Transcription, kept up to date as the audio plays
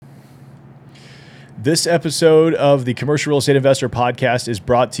This episode of the Commercial Real Estate Investor Podcast is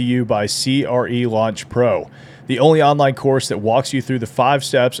brought to you by CRE Launch Pro, the only online course that walks you through the 5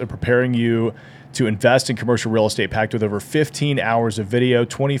 steps of preparing you to invest in commercial real estate, packed with over 15 hours of video,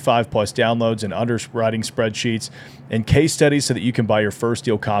 25 plus downloads and underwriting spreadsheets, and case studies so that you can buy your first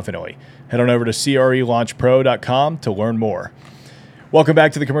deal confidently. Head on over to crelaunchpro.com to learn more. Welcome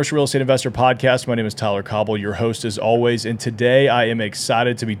back to the Commercial Real Estate Investor Podcast. My name is Tyler Cobble, your host as always, and today I am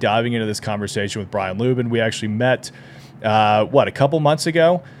excited to be diving into this conversation with Brian Lubin. We actually met, a couple months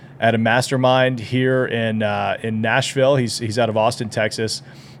ago at a mastermind here in Nashville. He's out of Austin, Texas,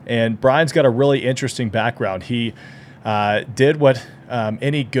 and Brian's got a really interesting background. He did what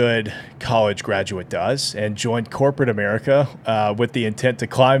any good college graduate does and joined corporate America with the intent to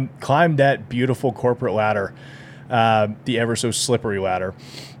climb that beautiful corporate ladder, the ever so slippery ladder,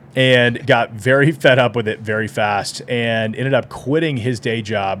 and got very fed up with it very fast and ended up quitting his day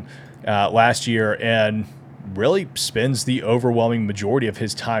job last year and really spends the overwhelming majority of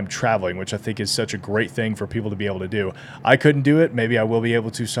his time traveling, which I think is such a great thing for people to be able to do. I couldn't do it. Maybe I will be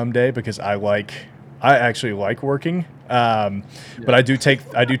able to someday because I actually like working. But I do take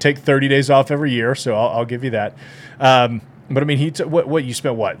 30 days off every year, so I'll give you that. But I mean, you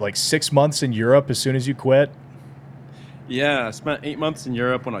spent like 6 months in Europe as soon as you quit? Yeah, I spent 8 months in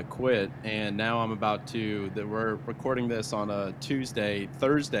Europe when I quit, and now I'm we're recording this on a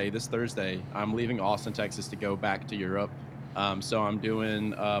this Thursday, I'm leaving Austin, Texas to go back to Europe. So I'm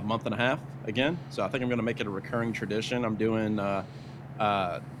doing a month and a half again. So I think I'm going to make it a recurring tradition. I'm doing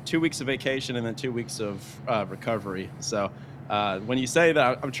 2 weeks of vacation and then 2 weeks of recovery. So when you say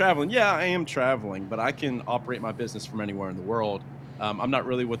that I'm traveling, yeah, I am traveling, but I can operate my business from anywhere in the world. I'm not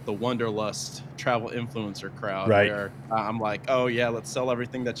really with the wanderlust travel influencer crowd, Right. where I'm like, oh yeah, let's sell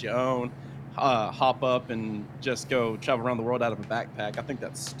everything that you own, hop up and just go travel around the world out of a backpack. I think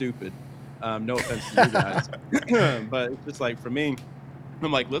that's stupid. No offense to you guys, but it's just like, for me,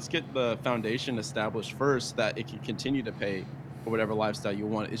 I'm like, let's get the foundation established first that it can continue to pay for whatever lifestyle you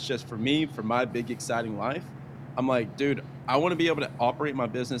want. It's just, for me, for my big exciting life, I'm like, dude, I want to be able to operate my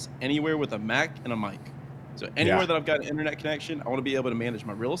business anywhere with a Mac and a mic. So anywhere Yeah. that I've got an internet connection, I want to be able to manage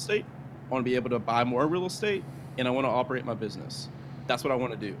my real estate. I want to be able to buy more real estate, and I want to operate my business. That's what I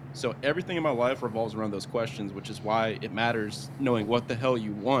want to do. So everything in my life revolves around those questions, which is why it matters knowing what the hell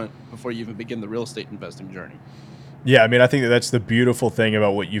you want before you even begin the real estate investing journey. Yeah, I mean, I think that's the beautiful thing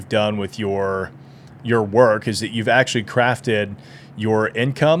about what you've done with your work is that you've actually crafted your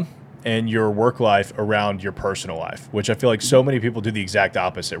income and your work life around your personal life, which I feel like so many people do the exact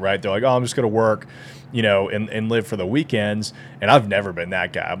opposite, right? They're like, oh, I'm just going to work, and live for the weekends. And I've never been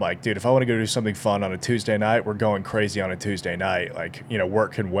that guy. I'm like, dude, if I want to go do something fun on a Tuesday night, we're going crazy on a Tuesday night. Like,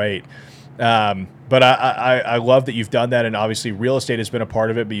 work can wait. But I love that you've done that, and obviously real estate has been a part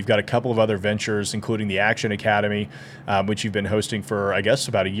of it, but you've got a couple of other ventures, including the Action Academy, which you've been hosting for, I guess,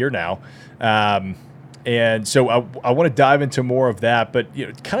 about a year now. And so I want to dive into more of that, but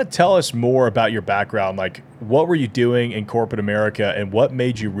kind of tell us more about your background. Like, what were you doing in corporate America, and what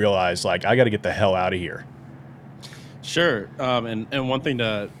made you realize, like, I got to get the hell out of here? Sure. And one thing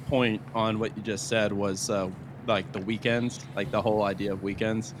to point on what you just said was like the weekends, like the whole idea of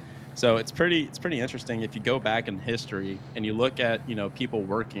weekends. So it's pretty interesting if you go back in history and you look at people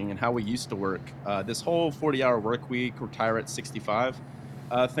working and how we used to work. This whole 40-hour work week, retire at 65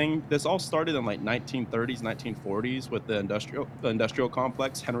 thing. This all started in like 1930s, 1940s with the industrial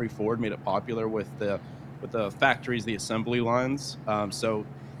complex. Henry Ford made it popular with the factories, the assembly lines. So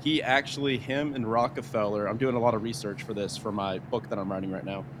him and Rockefeller, I'm doing a lot of research for this for my book that I'm writing right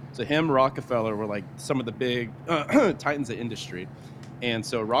now. So Rockefeller were like some of the big titans of industry. And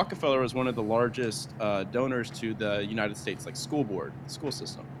so Rockefeller was one of the largest donors to the United States, like school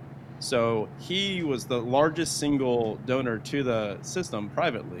system. So he was the largest single donor to the system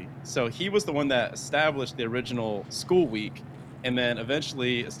privately. So he was the one that established the original school week, and then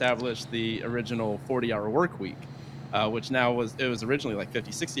eventually established the original 40-hour work week, which it was originally like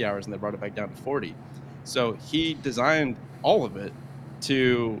 50, 60 hours, and they brought it back down to 40. So he designed all of it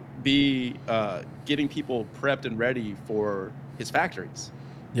to be getting people prepped and ready for his factories.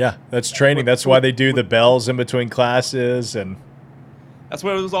 Yeah, that's training. That's why they do the bells in between classes, and that's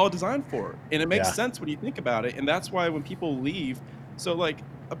what it was all designed for. And it makes yeah. sense when you think about it. And that's why when people leave, so like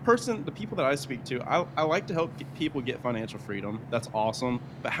the people that I speak to, I like to help people get financial freedom. That's awesome.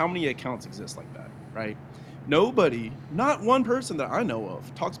 But how many accounts exist like that, right? Nobody, not one person that I know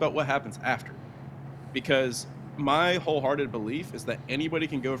of, talks about what happens after. Because my wholehearted belief is that anybody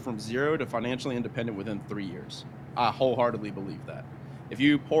can go from zero to financially independent within 3 years. I wholeheartedly believe that. If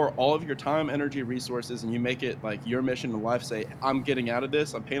you pour all of your time, energy, resources, and you make it like your mission in life, say, I'm getting out of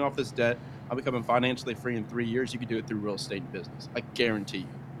this, I'm paying off this debt, I'm becoming financially free in 3 years, you can do it through real estate and business. I guarantee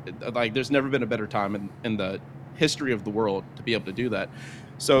you. Like, there's never been a better time in the history of the world to be able to do that.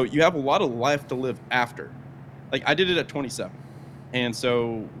 So you have a lot of life to live after. Like, I did it at 27. And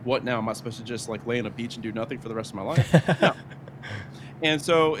so what now? Am I supposed to just like lay on a beach and do nothing for the rest of my life? No. And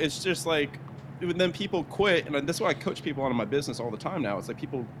so it's just like, then people quit. And that's why I coach people on in my business all the time now. It's like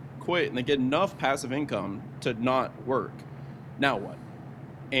people quit and they get enough passive income to not work. Now what?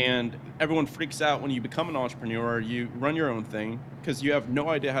 And everyone freaks out when you become an entrepreneur, you run your own thing because you have no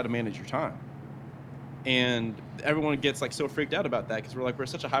idea how to manage your time. And everyone gets like so freaked out about that because we're like, we're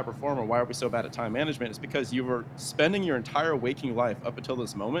such a high performer. Why are we so bad at time management? It's because you were spending your entire waking life up until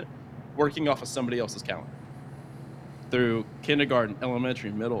this moment working off of somebody else's calendar through kindergarten,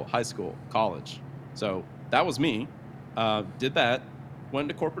 elementary, middle, high school, college. So that was me. Did that, went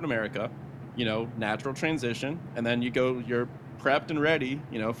to corporate America, natural transition. And then you're prepped and ready,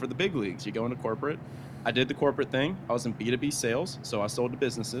 for the big leagues. You go into corporate. I did the corporate thing. I was in B2B sales. So I sold to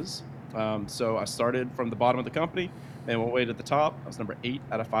businesses. So I started from the bottom of the company and went way to the top. I was number 8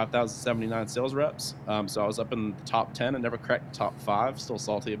 out of 5,079 sales reps. So I was up in the top 10 and never cracked the top 5. Still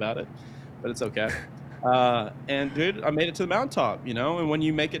salty about it, but it's okay. And dude, I made it to the mountaintop, and when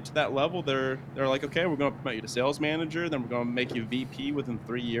you make it to that level, they're like, okay, we're going to promote you to sales manager. Then we're going to make you VP within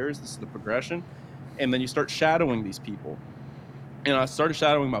 3 years. This is the progression. And then you start shadowing these people. And I started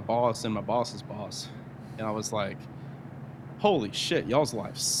shadowing my boss and my boss's boss. And I was like, holy shit, y'all's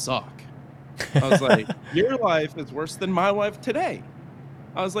lives suck. I was like, your life is worse than my life today.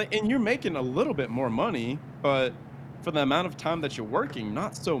 I was like, and you're making a little bit more money, but for the amount of time that you're working,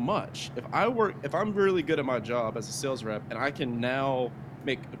 not so much. If I'm really good at my job as a sales rep and I can now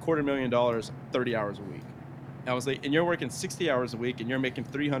make $250,000, 30 hours a week. I was like, and you're working 60 hours a week and you're making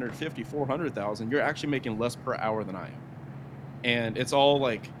 350, 400,000, you're actually making less per hour than I am. And it's all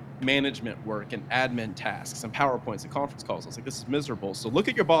like management work and admin tasks and PowerPoints and conference calls. I was like, this is miserable. So look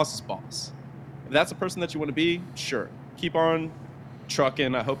at your boss's boss. If that's the person that you want to be, sure, keep on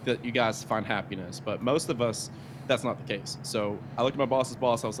trucking. I hope that you guys find happiness, but most of us, that's not the case. So I looked at my boss's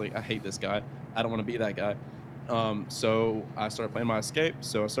boss. I was like, I hate this guy. I don't want to be that guy. So I started playing my escape.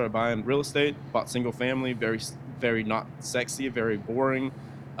 So I started buying real estate, bought single family, very, very not sexy, very boring.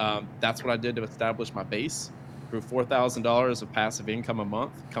 That's what I did to establish my base. Grew $4,000 of passive income a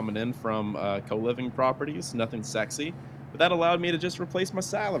month coming in from co-living properties, nothing sexy. But that allowed me to just replace my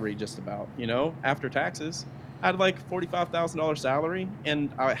salary just about, after taxes. I had like $45,000 salary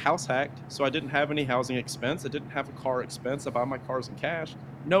and I house hacked. So I didn't have any housing expense. I didn't have a car expense. I buy my cars in cash,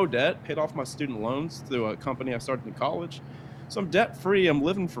 no debt, paid off my student loans through a company I started in college. So I'm debt free. I'm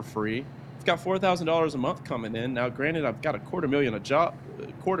living for free. I've got $4,000 a month coming in. Now, granted, I've got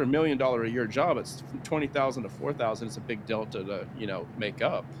 $250,000 a year job. It's from 20,000 to 4,000. It's a big delta to, make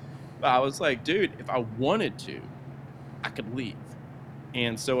up. But I was like, dude, if I wanted to, I could leave.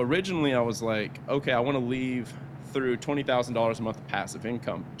 And so originally I was like, okay, I want to leave through $20,000 a month of passive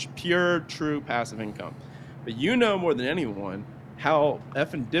income, pure, true passive income. But more than anyone how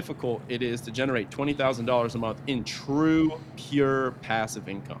effing difficult it is to generate $20,000 a month in true, pure passive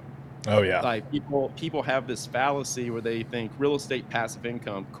income. Oh yeah. Like people have this fallacy where they think real estate passive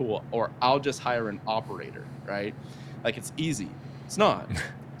income, cool, or I'll just hire an operator, right? Like it's easy. It's not.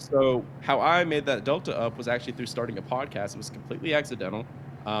 So how I made that delta up was actually through starting a podcast. It was completely accidental.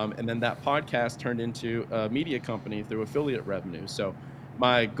 And then that podcast turned into a media company through affiliate revenue. So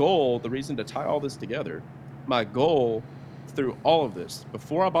my goal, the reason to tie all this together, my goal through all of this,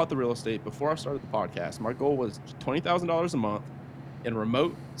 before I bought the real estate, before I started the podcast, my goal was $20,000 a month in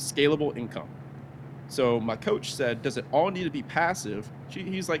remote scalable income. So my coach said, does it all need to be passive?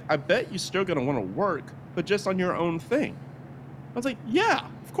 He's like, I bet you're still going to want to work, but just on your own thing. I was like, yeah,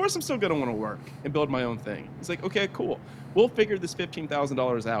 of course I'm still going to want to work and build my own thing. He's like, okay, cool. We'll figure this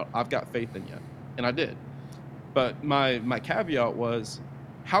 $15,000 out. I've got faith in you. And I did. But my caveat was,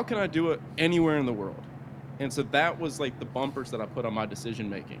 how can I do it anywhere in the world? And so that was like the bumpers that I put on my decision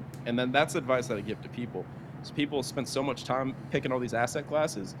making. And then that's advice that I give to people. So people spend so much time picking all these asset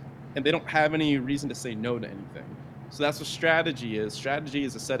classes and they don't have any reason to say no to anything. So that's what strategy is. Strategy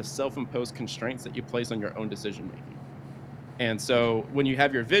is a set of self-imposed constraints that you place on your own decision making. And so when you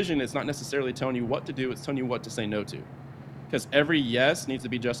have your vision, it's not necessarily telling you what to do, it's telling you what to say no to. Because every yes needs to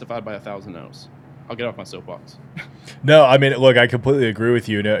be justified by 1,000 no's. I'll get off my soapbox. No, I mean, look, I completely agree with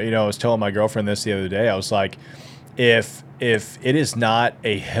you. I was telling my girlfriend this the other day. I was like, if it is not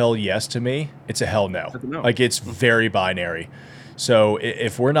a hell yes to me, it's a hell no. No. Like it's very binary. So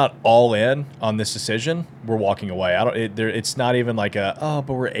if we're not all in on this decision, we're walking away. It's not even like but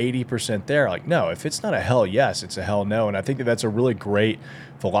we're 80% there. Like, no, if it's not a hell yes, it's a hell no. And I think that that's a really great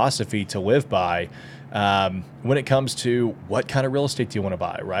philosophy to live by when it comes to what kind of real estate do you want to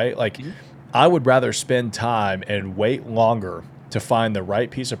buy, right? Like, I would rather spend time and wait longer to find the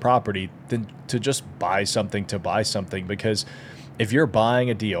right piece of property than to just buy something to buy something. Because if you're buying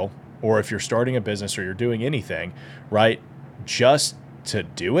a deal, or if you're starting a business, or you're doing anything, right, just to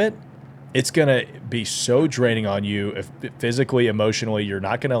do it, it's going to be so draining on you. If physically, emotionally, you're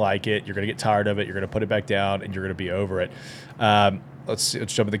not going to like it. You're going to get tired of it. You're going to put it back down, and you're going to be over it. Let's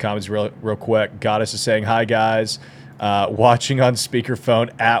jump in the comments real quick. Goddess is saying, hi, guys. Watching on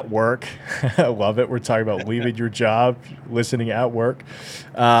speakerphone at work. I love it. We're talking about leaving your job, listening at work.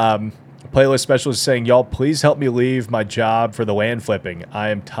 Playlist specialist saying, y'all, please help me leave my job for the land flipping. I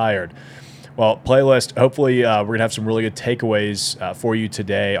am tired. Well, Playlist, hopefully we're going to have some really good takeaways for you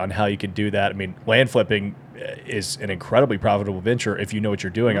today on how you can do that. I mean, land flipping is an incredibly profitable venture if you know what you're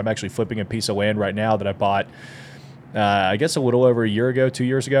doing. I'm actually flipping a piece of land right now that I bought, I guess, a little over a year ago, 2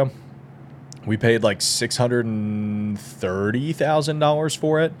 years ago. We paid like $630,000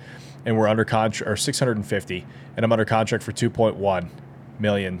 for it, and we're under contract, or $650, and I'm under contract for $2.1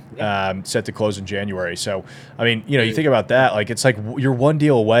 million, set to close in January. So, I mean, you think about that, like, it's like you're one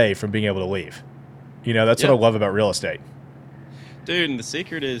deal away from being able to leave. That's what I love about real estate. Dude, and the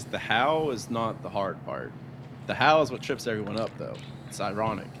secret is the how is not the hard part. The how is what trips everyone up, though. It's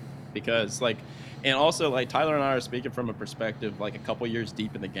ironic because, like, and also, like, Tyler and I are speaking from a perspective, like, a couple years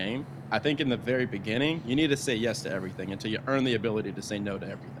deep in the game. I think in the very beginning, you need to say yes to everything until you earn the ability to say no to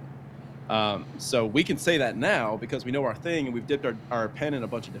everything. So we can say that now because we know our thing and we've dipped our pen in a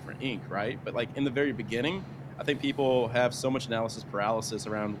bunch of different ink, right? But, like, in the very beginning, I think people have so much analysis paralysis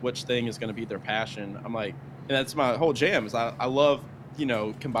around which thing is going to be their passion. I'm like, and that's my whole jam is I love,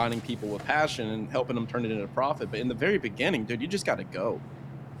 combining people with passion and helping them turn it into profit. But in the very beginning, dude, you just got to go.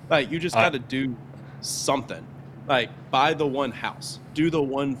 Like, you just got to do something. Like, buy the one house, do the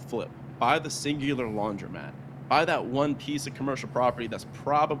one flip, buy the singular laundromat, buy that one piece of commercial property that's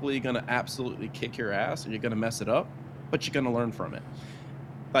probably going to absolutely kick your ass and you're going to mess it up, but you're going to learn from it.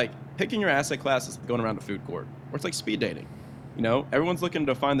 Like, picking your asset class is going around a food court, or it's like speed dating. Everyone's looking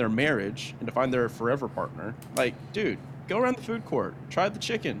to find their marriage and to find their forever partner. Like, dude, go around the food court, try the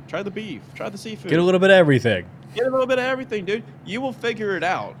chicken, try the beef, try the seafood. Get a little bit of everything. Get a little bit of everything, dude. You will figure it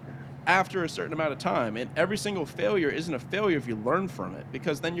out after a certain amount of time, and every single failure isn't a failure if you learn from it,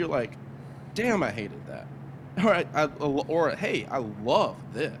 because then you're like, damn, I hated that. Or hey, I love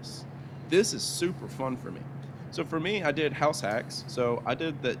this. This is super fun for me. So for me, I did house hacks. So I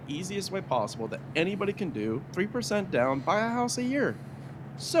did the easiest way possible that anybody can do. 3% down, buy a house a year.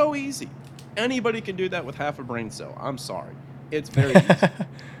 So easy. Anybody can do that with half a brain cell. I'm sorry. It's very easy.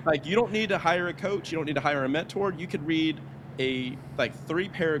 Like, you don't need to hire a coach. You don't need to hire a mentor. You could read 3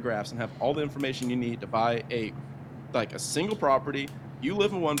 paragraphs and have all the information you need to buy a single property. You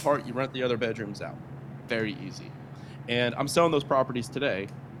live in one part, you rent the other bedrooms out. Very easy. And I'm selling those properties today.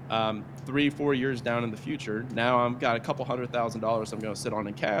 3-4 years down in the future, now I've got a couple $100,000 I'm going to sit on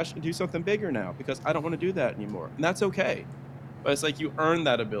in cash and do something bigger now because I don't want to do that anymore. And that's okay. But it's like you earn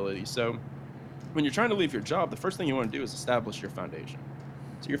that ability. So when you're trying to leave your job, the first thing you want to do is establish your foundation.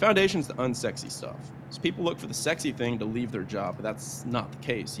 So your foundation is the unsexy stuff. So people look for the sexy thing to leave their job, but that's not the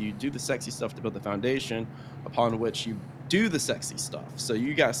case. You do the sexy stuff to build the foundation upon which you do the sexy stuff. So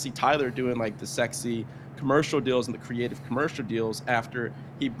you guys see Tyler doing like the sexy commercial deals and the creative commercial deals after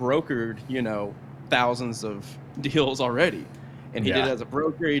he brokered, thousands of deals already. And he did it as a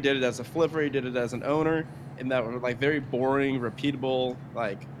broker, he did it as a flipper, he did it as an owner. And that were like very boring, repeatable,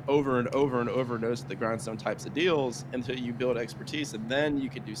 like over and over and over nose to the grindstone types of deals until you build expertise, and then you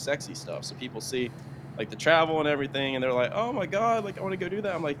could do sexy stuff. So people see like the travel and everything, and they're like, "Oh my god, like I want to go do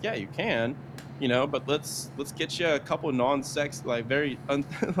that." I'm like, "Yeah, you can, but let's get you a couple of non-sex, like very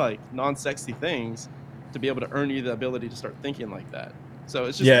non-sexy things to be able to earn you the ability to start thinking like that." So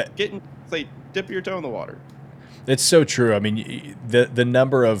it's just dip your toe in the water. It's so true. I mean, the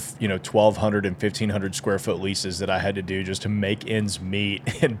number of 1,200 and 1,500 square foot leases that I had to do just to make ends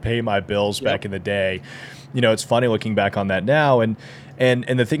meet and pay my bills back in the day. It's funny looking back on that now. And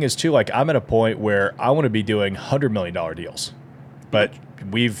the thing is too, like, I'm at a point where I want to be doing $100 million deals, but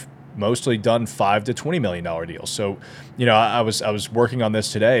we've mostly done $5 to $20 million deals. So, I was working on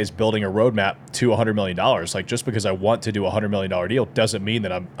this today, is building a roadmap to $100 million. Like, just because I want to do a $100 million deal doesn't mean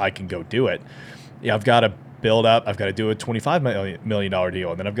that I can go do it. I've got to build up. I've got to do a $25 million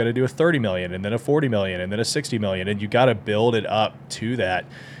deal, and then I've got to do a 30 million, and then a 40 million, and then a 60 million, and you got to build it up to that.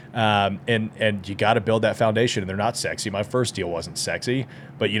 And you got to build that foundation, and they're not sexy. My first deal wasn't sexy,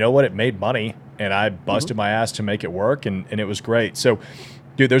 but you know what? It made money, and I busted my ass to make it work, and it was great. So,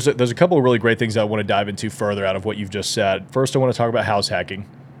 dude, there's a couple of really great things I want to dive into further out of what you've just said. First, I want to talk about house hacking,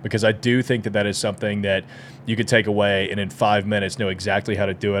 because I do think that is something that you could take away and in 5 minutes know exactly how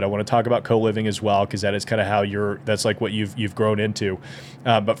to do it. I want to talk about co-living as well, because that is kind of how that's like what you've grown into.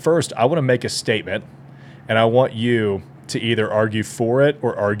 But first, I want to make a statement, and I want you to either argue for it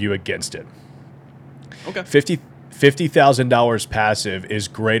or argue against it. Okay. $50,000 passive is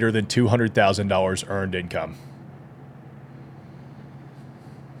greater than $200,000 earned income.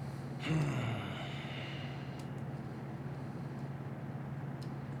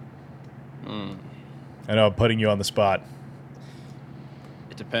 I know I'm putting you on the spot.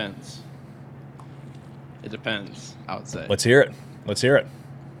 It depends. I would say. Let's hear it.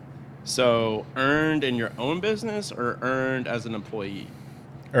 So, earned in your own business or earned as an employee?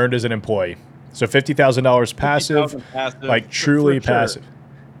 Earned as an employee. So $50,000 passive, like truly for passive. Sure.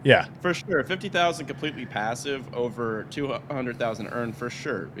 Yeah. For sure. 50,000 completely passive over 200,000 earned for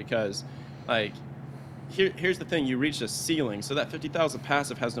sure, because like here's the thing, you reach a ceiling. So that 50,000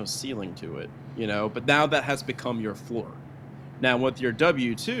 passive has no ceiling to it, you know, but now that has become your floor. Now with your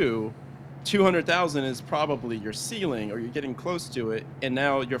W-2, 200,000 is probably your ceiling, or you're getting close to it, and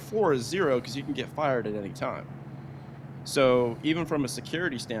now your floor is 0 because you can get fired at any time. So even from a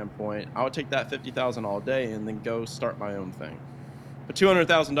security standpoint, I would take that 50,000 all day and then go start my own thing. But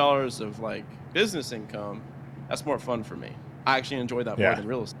 $200,000 of like business income, that's more fun for me. I actually enjoy that more than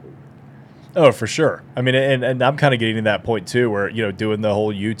real estate. Oh, for sure. I mean, and I'm kind of getting to that point too, where, you know, doing the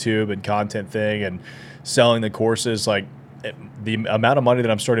whole YouTube and content thing and selling the courses, like the amount of money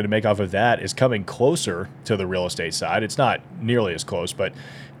that I'm starting to make off of that is coming closer to the real estate side. It's not nearly as close, but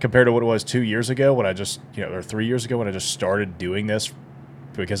compared to what it was 2 years ago when I just, you know, or 3 years ago when I just started doing this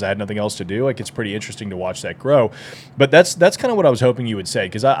because I had nothing else to do, like it's pretty interesting to watch that grow. But that's kind of what I was hoping you would say,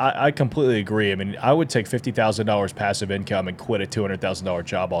 because I completely agree. I mean, I would take $50,000 passive income and quit a $200,000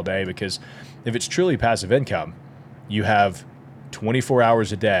 job all day, because if it's truly passive income, you have 24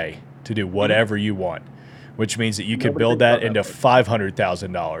 hours a day to do whatever you want, which means that you could build that into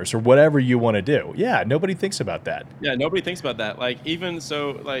 $500,000 or whatever you want to do. Yeah, nobody thinks about that. Yeah, nobody thinks about that. Like, even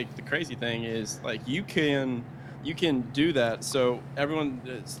so, like the crazy thing is, like, you can do that. So everyone,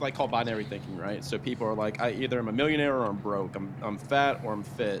 it's like called binary thinking, right? So people are like, I either am a millionaire or I'm broke. I'm fat or I'm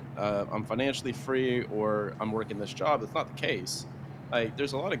fit. I'm financially free or I'm working this job. That's not the case. Like,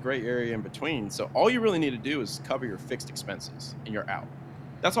 there's a lot of gray area in between. So all you really need to do is cover your fixed expenses and you're out.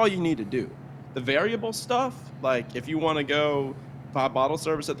 That's all you need to do. The variable stuff, like if you want to go buy bottle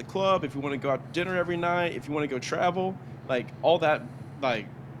service at the club, if you want to go out to dinner every night, if you want to go travel, like all that, like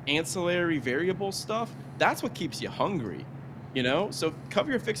ancillary variable stuff, that's what keeps you hungry, you know? So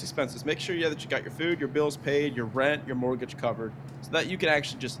cover your fixed expenses. Make sure that you got your food, your bills paid, your rent, your mortgage covered, so that you can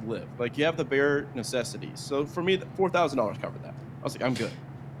actually just live. Like, you have the bare necessities. So for me, $4,000 covered that. I was like, I'm good.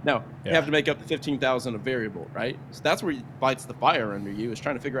 Now, you have to make up the 15,000 of variable, right? So that's where it lights the fire under you, is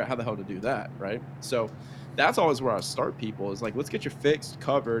trying to figure out how the hell to do that, right? So that's always where I start people, is like, let's get your fixed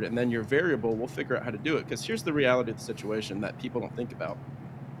covered, and then your variable, we'll figure out how to do it. Because here's the reality of the situation that people don't think about.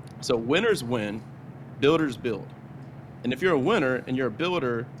 So winners win, builders build. And if you're a winner and you're a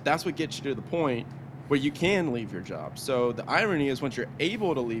builder, that's what gets you to the point where you can leave your job. So the irony is, once you're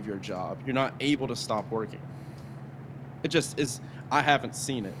able to leave your job, you're not able to stop working. It just is. I haven't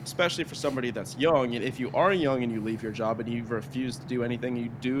seen it, especially for somebody that's young. And if you are young and you leave your job and you refuse to do anything,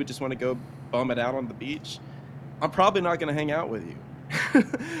 you do just want to go bum it out on the beach, I'm probably not going to hang out with you.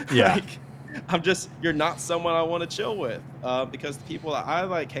 Yeah. You're not someone I want to chill with, because the people that I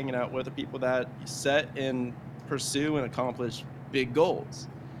like hanging out with are people that set and pursue and accomplish big goals.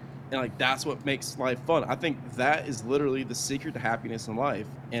 And like, that's what makes life fun. I think that is literally the secret to happiness in life.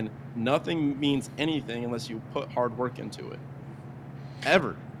 And nothing means anything unless you put hard work into it.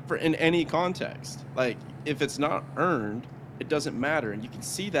 Ever, in any context. Like, if it's not earned, it doesn't matter. And you can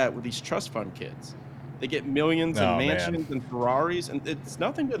see that with these trust fund kids. They get millions and mansions and Ferraris, and it's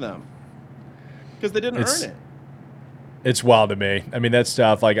nothing to them because they didn't earn it. It's wild to me. I mean, that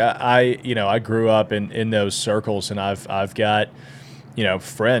stuff, like I grew up in those circles, and I've got, you know,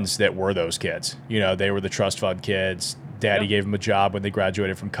 friends that were those kids. You know, they were the trust fund kids. Daddy gave them a job when they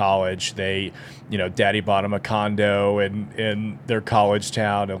graduated from college. They, you know, daddy bought them a condo in their college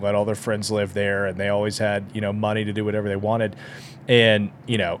town and let all their friends live there. And they always had, you know, money to do whatever they wanted. And,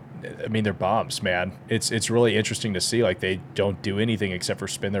 you know, I mean, they're bums, man. It's really interesting to see, like, they don't do anything except for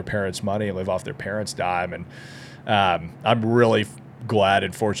spend their parents' money and live off their parents' dime. And I'm really glad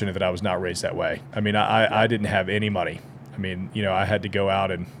and fortunate that I was not raised that way. I mean, I didn't have any money. I mean, I had to go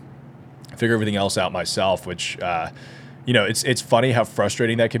out and figure everything else out myself, which, it's funny how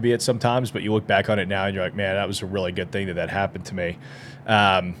frustrating that can be at sometimes, but you look back on it now and you're like, man, that was a really good thing that happened to me.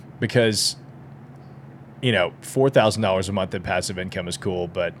 Because, $4,000 a month in passive income is cool,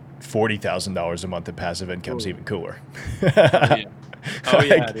 but $40,000 a month in passive income is even cooler. Yeah. Oh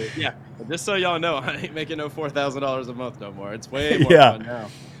yeah, Like, dude. Yeah. But just so y'all know, I ain't making no $4,000 a month no more. It's way more yeah, fun now.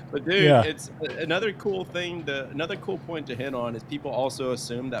 But dude, yeah, it's another cool thing. Another cool point to hit on is people also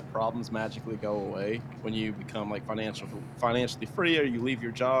assume that problems magically go away when you become like financially free or you leave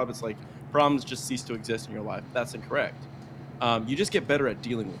your job. It's like problems just cease to exist in your life. That's incorrect. You just get better at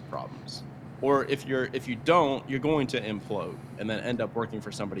dealing with problems. Or if you don't, you're going to implode and then end up working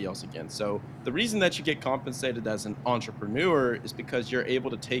for somebody else again. So the reason that you get compensated as an entrepreneur is because you're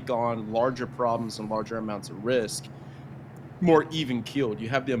able to take on larger problems and larger amounts of risk more even keeled. You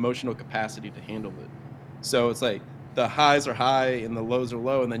have the emotional capacity to handle it. So it's like the highs are high and the lows are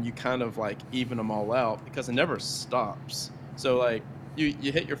low, and then you kind of like even them all out because it never stops. So like you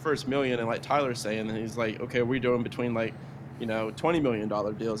hit your first million, and like Tyler's saying, and he's like, okay, we're doing between like $20 million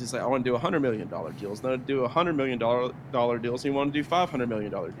deals. He's like, I want to do $100 million deals. Then I do $100 million deals. And you want to do $500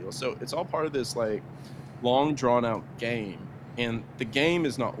 million deals. So it's all part of this like long drawn out game, and the game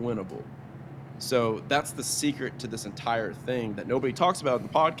is not winnable. So that's the secret to this entire thing that nobody talks about in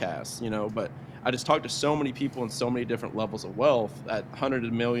the podcast, but I just talked to so many people in so many different levels of wealth at hundreds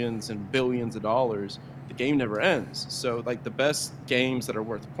of millions and billions of dollars. The game never ends. So like the best games that are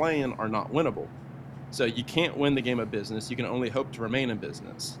worth playing are not winnable. So you can't win the game of business. You can only hope to remain in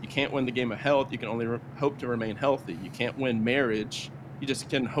business. You can't win the game of health. You can only hope to remain healthy. You can't win marriage. You just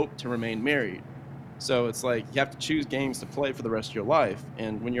can hope to remain married. So it's like you have to choose games to play for the rest of your life.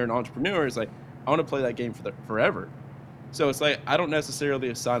 And when you're an entrepreneur, it's like, I want to play that game forever. So it's like I don't necessarily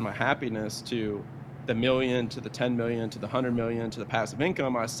assign my happiness to the million, to the 10 million, to the 100 million, to the passive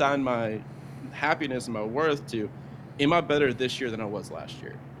income. I assign my happiness and my worth to, am I better this year than I was last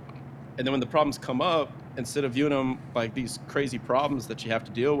year? And then when the problems come up, instead of viewing them like these crazy problems that you have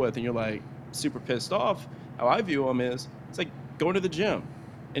to deal with and you're like super pissed off, how I view them is it's like going to the gym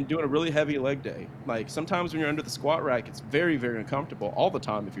and doing a really heavy leg day. Like sometimes when you're under the squat rack, it's very, very uncomfortable all the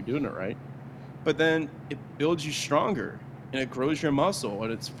time if you're doing it right. But then it builds you stronger and it grows your muscle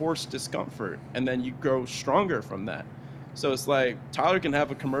and it's forced discomfort. And then you grow stronger from that. So it's like Tyler can have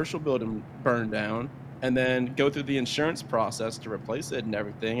a commercial building burn down and then go through the insurance process to replace it and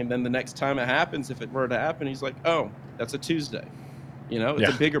everything. And then the next time it happens, if it were to happen, he's like, oh, that's a Tuesday.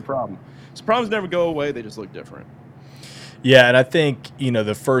 It's a bigger problem. So problems never go away. They just look different. Yeah, and I think,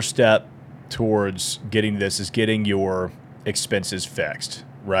 the first step towards getting this is getting your expenses fixed,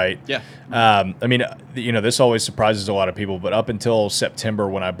 right? Yeah. I mean, this always surprises a lot of people, but up until September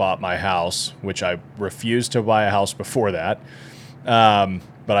when I bought my house, which I refused to buy a house before that,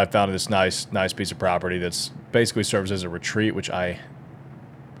 but I found this nice piece of property that's basically serves as a retreat, which I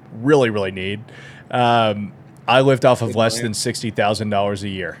really, really need. I lived off of less than $60,000 a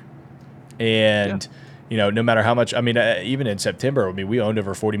year. And, no matter how much, I mean, even in September, I mean, we owned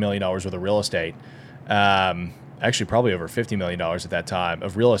over $40 million worth of real estate. Actually, probably over $50 million at that time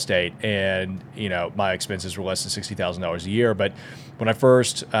of real estate. And, my expenses were less than $60,000 a year. But when I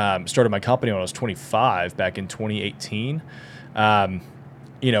first started my company when I was 25 back in 2018,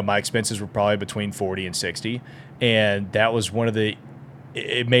 my expenses were probably between 40 and 60. And that was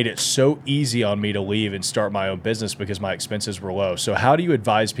it made it so easy on me to leave and start my own business because my expenses were low. So how do you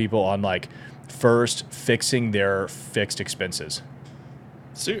advise people on first fixing their fixed expenses?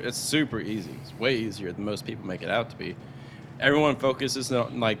 It's super easy. It's way easier than most people make it out to be. Everyone focuses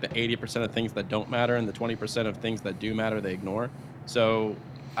on the 80% of things that don't matter and the 20% of things that do matter they ignore. So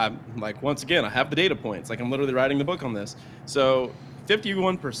I'm once again, I have the data points. I'm literally writing the book on this. So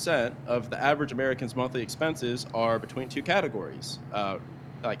 51% of the average American's monthly expenses are between two categories,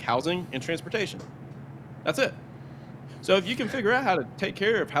 like housing and transportation. That's it. So if you can figure out how to take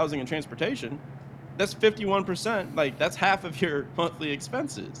care of housing and transportation, that's 51%. That's half of your monthly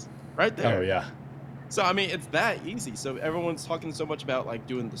expenses right there. Oh, yeah. So, I mean, it's that easy. So everyone's talking so much about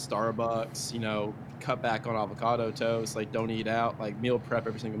doing the Starbucks, cut back on avocado toast, don't eat out, meal prep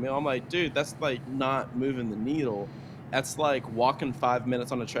every single meal. I'm like, dude, that's not moving the needle. That's like walking 5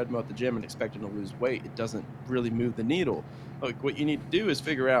 minutes on a treadmill at the gym and expecting to lose weight. It doesn't really move the needle. What you need to do is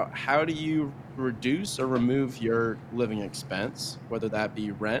figure out how do you reduce or remove your living expense, whether that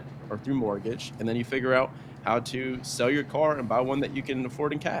be rent or through mortgage, and then you figure out how to sell your car and buy one that you can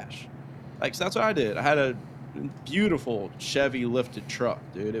afford in cash. Like, so that's what I did. I had a beautiful Chevy lifted truck,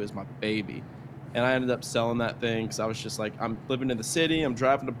 dude. It was my baby. And I ended up selling that thing because I was just like, I'm living in the city, I'm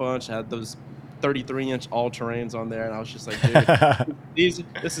driving a bunch. I had those 33-inch all-terrains on there, and I was just like, dude,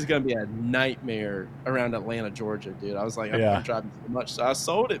 this is gonna be a nightmare around Atlanta, Georgia, dude. I was like, I'm Yeah. driving too much. So I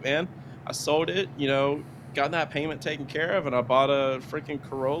sold it, man. I sold it, got that payment taken care of, and I bought a freaking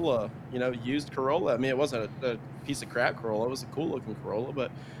Corolla, used Corolla. I mean, it wasn't a piece of crap Corolla. It was a cool looking Corolla,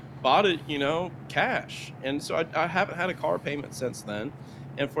 but bought it, cash. And so I haven't had a car payment since then.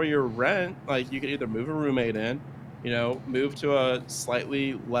 And for your rent, like, you can either move a roommate in, move to a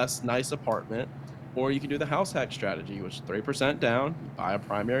slightly less nice apartment, or you can do the house hack strategy, which is 3% down, you buy a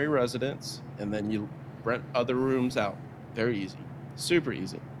primary residence, and then you rent other rooms out. Very easy, super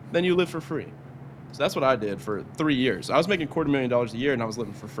easy. Then you live for free. So that's what I did for 3 years. I was making $250,000 a year, and I was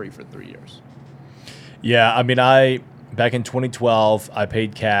living for free for 3 years. Yeah, I mean, back in 2012, I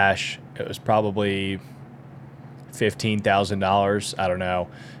paid cash. It was probably $15,000. I don't know.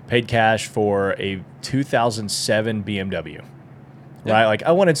 Paid cash for a 2007 BMW. Yeah. Right? Like,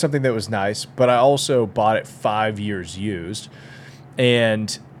 I wanted something that was nice, but I also bought it 5 years used.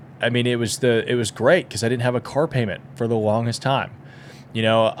 And I mean, it was great because I didn't have a car payment for the longest time.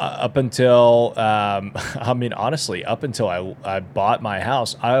 Up until, I mean, honestly, up until I bought my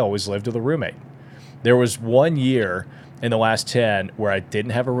house, I always lived with a roommate. There was 1 year in the last 10 where I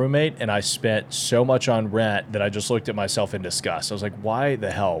didn't have a roommate, and I spent so much on rent that I just looked at myself in disgust. I was like, why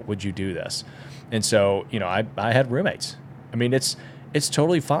the hell would you do this? And so, I had roommates. I mean, it's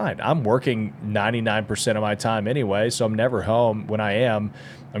totally fine. I'm working 99% of my time anyway, so I'm never home. When I am,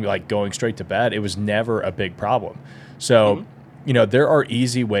 I'm like going straight to bed. It was never a big problem. So, there are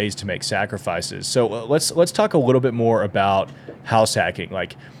easy ways to make sacrifices. So let's talk a little bit more about house hacking.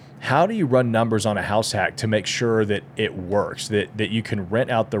 Like, how do you run numbers on a house hack to make sure that it works, that you can rent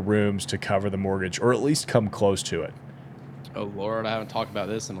out the rooms to cover the mortgage, or at least come close to it? Oh Lord, I haven't talked about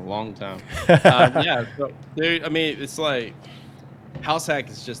this in a long time. Yeah, so, dude, I mean, it's like house hack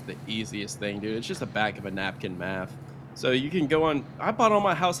is just the easiest thing, dude. It's just a back of a napkin math. So you can go on. I bought all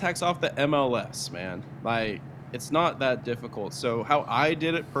my house hacks off the MLS, man. Like, it's not that difficult. So how I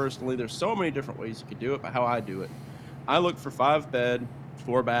did it personally, there's so many different ways you could do it, but how I do it, I look for 5-bed,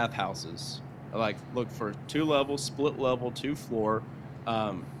 4-bath houses. I look for 2 level, split level, 2-floor,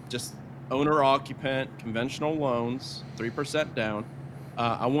 just owner occupant, conventional loans, 3% down.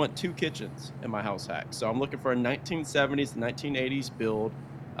 I want 2 kitchens in my house hack. So I'm looking for a 1970s, 1980s build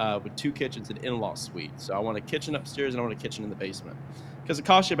with 2 kitchens and in-law suite. So I want a kitchen upstairs and I want a kitchen in the basement. Because it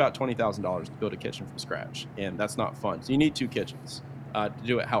costs you about $20,000 to build a kitchen from scratch, and that's not fun. So you need 2 kitchens to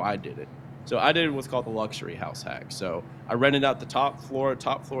do it how I did it. So I did what's called the luxury house hack. So I rented out the top floor.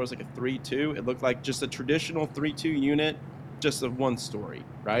 Top floor is like a 3-2. It looked like just a traditional 3-2 unit, just a 1-story,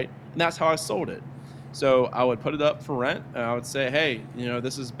 right? And that's how I sold it. So I would put it up for rent, and I would say, hey,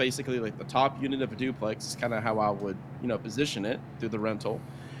 this is basically like the top unit of a duplex. It's kind of how I would, position it through the rental.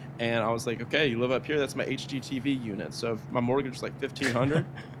 And I was like, okay, you live up here. That's my HGTV unit. So if my mortgage is like $1,500.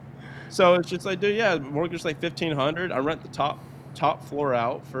 So it's just like, dude, yeah, mortgage is like $1,500. I rent the top floor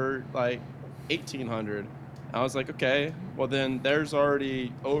out for like $1,800. I was like, okay, well then there's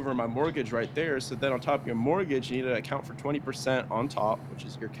already over my mortgage right there. So then on top of your mortgage, you need to account for 20% on top, which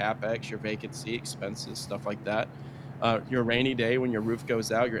is your CapEx, your vacancy expenses, stuff like that. Your rainy day when your roof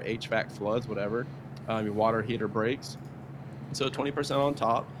goes out, your HVAC floods, whatever, your water heater breaks. So 20% on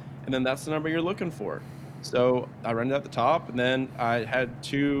top, and then that's the number you're looking for. So I rented at the top, and then I had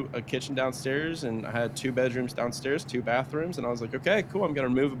a kitchen downstairs, and I had 2 bedrooms downstairs, 2 bathrooms, and I was like, okay, cool. I'm gonna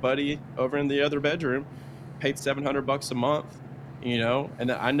move a buddy over in the other bedroom. Paid $700 a month, and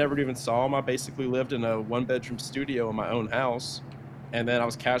then I never even saw him. I basically lived in a 1-bedroom studio in my own house, and then I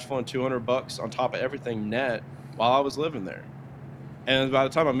was cash flowing $200 on top of everything net while I was living there. And by the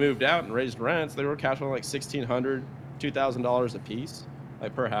time I moved out and raised rents, they were cash flowing like $1,600, $2,000 a piece,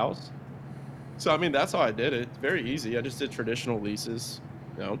 like per house. So I mean, that's how I did it. It's very easy. I just did traditional leases,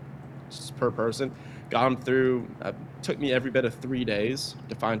 just per person. Got them through. Took me every bit of 3 days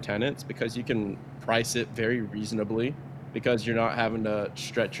to find tenants because you can price it very reasonably because you're not having to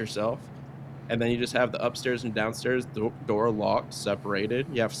stretch yourself. And then you just have the upstairs and downstairs door locked, separated.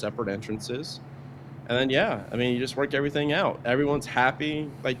 You have separate entrances. And then, yeah, I mean, you just work everything out. Everyone's happy,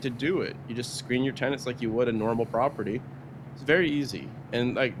 like, to do it. You just screen your tenants like you would a normal property. It's very easy,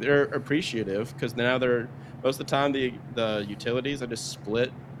 and like they're appreciative because now most of the time the utilities I just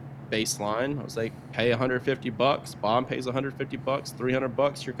split baseline. I was like, pay $150, Bob pays $150,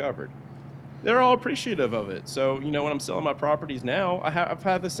 $300, you're covered. they're all appreciative of it. So, when I'm selling my properties now, I've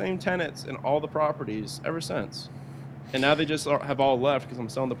had the same tenants in all the properties ever since. And now they just have all left because I'm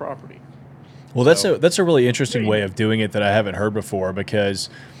selling the property. Well, So, that's a really interesting very way easy. of doing it that I haven't heard before because,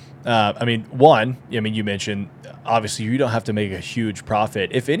 I mean, one, I mean, you mentioned obviously you don't have to make a huge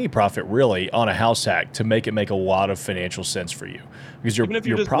profit, if any profit really, on a house hack to make it make a lot of financial sense for you because Even if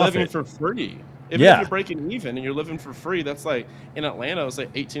you're your just living profit, for free, even if you're yeah, breaking even and you're living for free, that's like in Atlanta, it's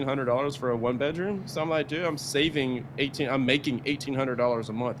like $1,800 for a one bedroom. So I'm like, dude, I'm making $1,800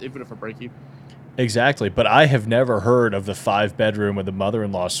 a month, even if I break even. exactly. But I have never heard of the 5 bedroom with the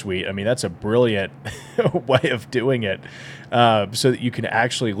mother-in-law suite. I mean, that's a brilliant way of doing it, so that you can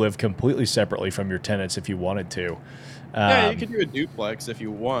actually live completely separately from your tenants if you wanted to. Yeah, you could Um, do a duplex if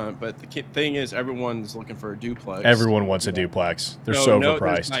you want, but the thing is, everyone's looking for a duplex. Everyone wants a duplex. They're So so no,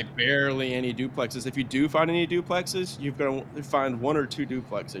 there's overpriced. like barely any duplexes. If you do find any duplexes, you've got to find one or two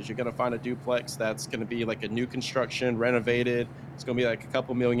duplexes. You're gonna find a duplex that's gonna be like a new construction, renovated. It's gonna be like a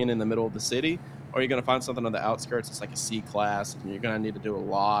couple million in the middle of the city, or you're gonna find something on the outskirts. It's like a C class, and you're gonna need to do a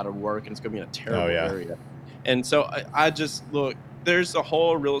lot of work, and it's gonna be in a Oh terrible yeah. area. And so I just look. There's a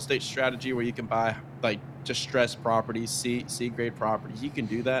whole real estate strategy where you can buy like distressed properties, C grade properties. You can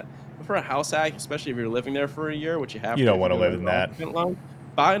do that. But for a house hack, especially if you're living there for a year, which you have You to don't if want you're to doing live an in owner that. occupant loan,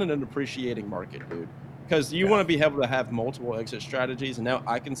 buy it in an appreciating market, dude. Because you Yeah. want to be able to have multiple exit strategies. And now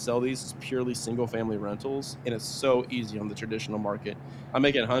I can sell these as purely single family rentals. And it's so easy on the traditional market. I'm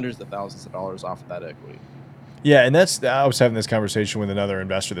making hundreds of thousands of dollars off of that equity. Yeah, and that's I was having this conversation with another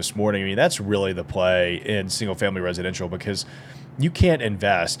investor this morning. I mean, that's really the play in single family residential because you can't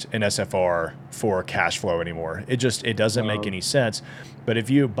invest in SFR for cash flow anymore. It doesn't make Um, any sense. But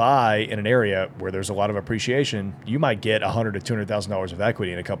if you buy in an area where there's a lot of appreciation, you might get $100 to $200,000 of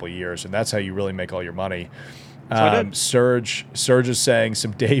equity in a couple of years, and that's how you really make all your money. that's what I did. Surge is saying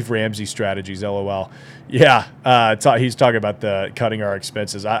some Dave Ramsey strategies. LOL. Yeah, he's talking about the cutting our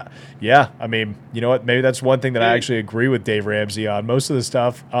expenses. Yeah, I mean, you know what? Maybe that's one thing that I Dude, actually agree with Dave Ramsey on. Most of the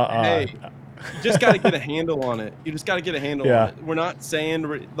stuff, hey, you just got to get a handle on it. You just got to get a handle on yeah, it. We're not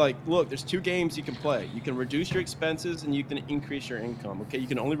saying like, look, there's two games you can play. You can reduce your expenses and you can increase your income. Okay, you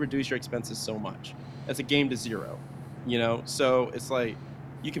can only reduce your expenses so much. That's a game to zero. So it's like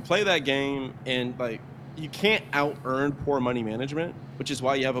you can play that game and like you can't out earn poor money management, which is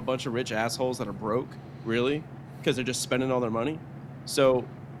why you have a bunch of rich assholes that are broke, really, because they're just spending all their money. So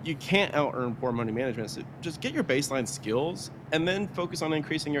you can't out earn poor money management. So just get your baseline skills and then focus on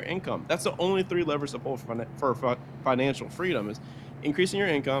increasing your income. That's the only three levers to pull for financial freedom is increasing your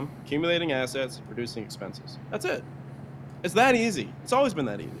income, accumulating assets, reducing expenses. That's it. It's that easy. It's always been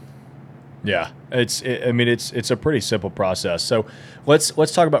that easy. yeah. I mean, it's a pretty simple process. So let's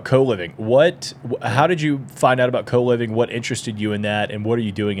talk about co-living. How did you find out about co-living? What interested you in that, and what are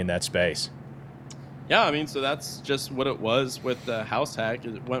you doing in that space? Yeah, I mean, so that's just what it was with the house hack.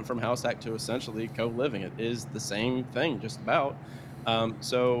 It went from house hack to essentially co-living. It is the same thing, just about.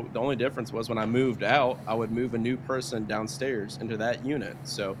 So the only difference was when I moved out, I would move a new person downstairs into that unit.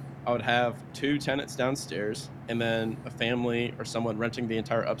 So I would have two tenants downstairs and then a family or someone renting the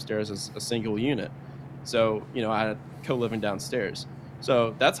entire upstairs as a single unit. So, I had co-living downstairs.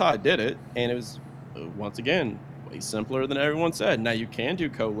 So that's how I did it. And it was, once again, way simpler than everyone said. Now you can do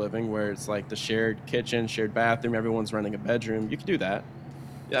co-living where it's like the shared kitchen, shared bathroom, everyone's renting a bedroom. You can do that.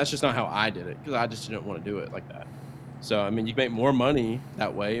 Yeah, that's just not how I did it because I just didn't want to do it like that. So I mean, you can make more money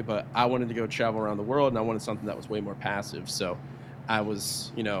that way, but I wanted to go travel around the world and I wanted something that was way more passive. So I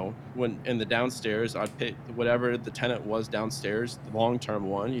was, when in the downstairs, I'd pick whatever the tenant was downstairs, the long-term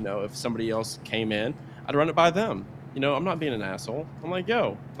one. If somebody else came in, I'd run it by them. I'm not being an asshole. I'm like,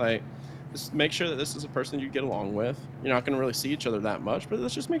 yo, like, just make sure that this is a person you get along with. You're not going to really see each other that much, but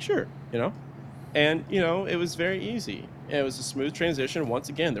let's just make sure. And, it was very easy. It was a smooth transition. Once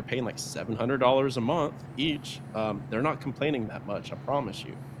again, they're paying like $700 a month each. They're not complaining that much, I promise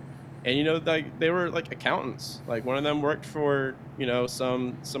you. And like they were like accountants. Like one of them worked for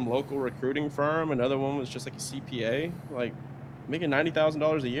some local recruiting firm. Another one was just like a CPA, like making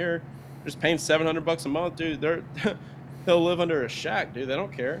 $90,000 a year, just paying $700 a month, dude. They'll live under a shack, dude. They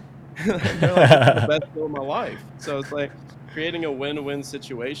don't care. They're like, this is the best deal of my life. So it's like creating a win-win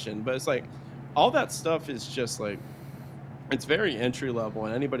situation. But it's like all that stuff is just like it's very entry level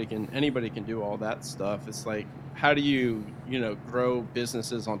and anybody can do all that stuff. It's like how do you grow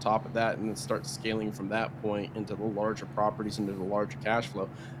businesses on top of that and then start scaling from that point into the larger properties, into the larger cash flow.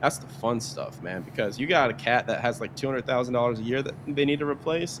 That's the fun stuff, man, because you got a cat that has like $200,000 a year that they need to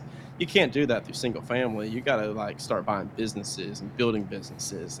replace. You can't do that through single family. You got to like start buying businesses and building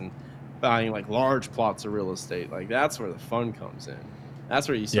businesses and buying like large plots of real estate. Like that's where the fun comes in. That's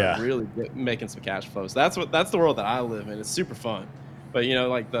where you start really making some cash flows. That's the world that I live in. It's super fun. But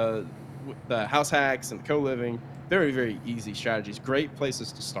like the house hacks and co-living, very, very easy strategies. Great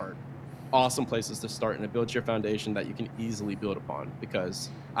places to start. Awesome places to start, and it builds your foundation that you can easily build upon. Because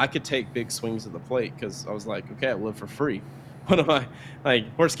I could take big swings of the plate because I was like, okay, I live for free. What am I, like,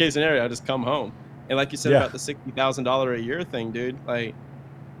 worst case scenario, I just come home. And like you said about the $60,000 a year thing, dude, like,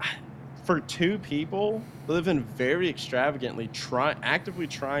 for two people living very extravagantly, actively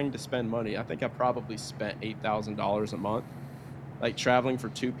trying to spend money, I think I probably spent $8,000 a month, like traveling for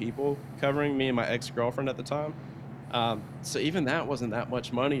two people, covering me and my ex-girlfriend at the time. So even that wasn't that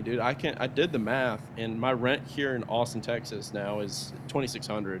much money, dude. I did the math, and my rent here in Austin, Texas now is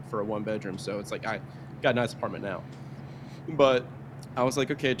 $2,600 for a 1-bedroom. So it's like I got a nice apartment now, but I was like,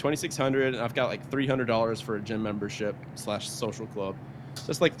 okay, $2,600, and I've got like $300 for a gym membership / social club. So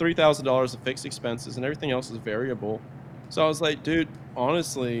it's like $3,000 of fixed expenses, and everything else is variable. So I was like, dude,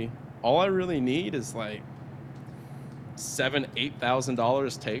 honestly, all I really need is like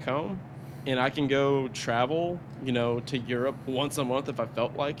 $7,000-8,000 take home, and I can go travel, to Europe once a month if I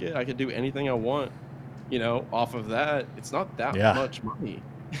felt like it. I could do anything I want, off of that. It's not that much money.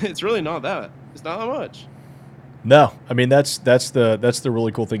 It's really not that. It's not that much. No, I mean that's the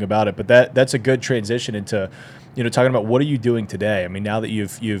really cool thing about it. But that's a good transition into, talking about what are you doing today. I mean, now that you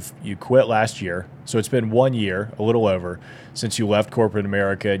quit last year, so it's been 1 year, a little over, since you left corporate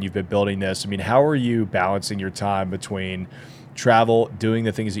America, and you've been building this. I mean, how are you balancing your time between travel, doing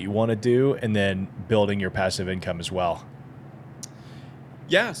the things that you want to do, and then building your passive income as well?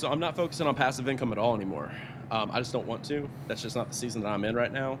 Yeah, so I'm not focusing on passive income at all anymore. I just don't want to. That's just not the season that I'm in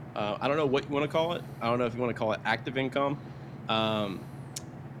right now. I don't know what you want to call it. I don't know if you want to call it active income. Um,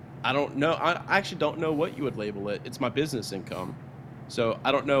 I don't know. I actually don't know what you would label it. It's my business income. So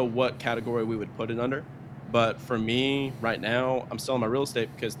I don't know what category we would put it under. But for me right now, I'm selling my real estate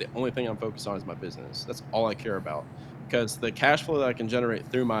because the only thing I'm focused on is my business. That's all I care about. Because the cash flow that I can generate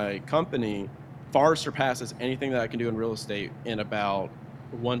through my company far surpasses anything that I can do in real estate in about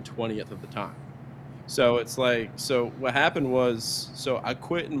 1/20th of the time. So it's like, so what happened was, so I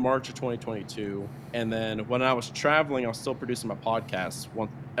quit in March of 2022. And then when I was traveling, I was still producing my podcasts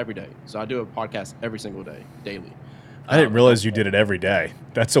every day. So I do a podcast every single day, daily. I didn't realize you did it every day.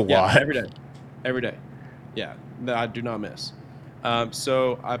 That's a lot. Every day. Every day. Yeah, that I do not miss.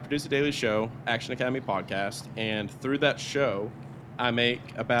 So I produce a daily show, Action Academy podcast. And through that show, I make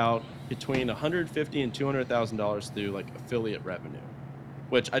about between $150,000 and $200,000 through like affiliate revenue,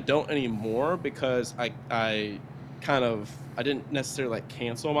 which I don't anymore because I didn't necessarily like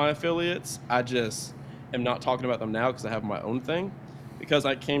cancel my affiliates. I just am not talking about them now because I have my own thing, because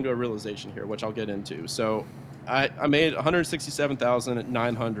I came to a realization here, which I'll get into. So I made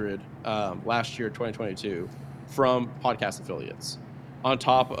 $167,900 last year, 2022, from podcast affiliates, on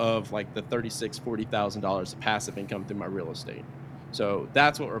top of like the $36,000-40,000 of passive income through my real estate. So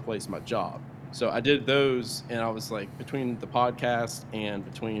that's what replaced my job. So I did those, and I was like, between the podcast and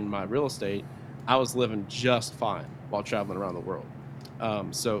between my real estate, I was living just fine while traveling around the world.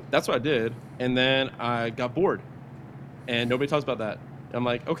 So that's what I did. And then I got bored, and nobody talks about that. I'm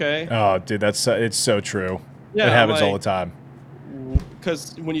like, okay. Oh, dude, it's so true. Yeah, it happens all the time.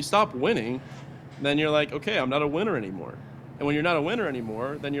 Because when you stop winning, then you're like, okay, I'm not a winner anymore. And when you're not a winner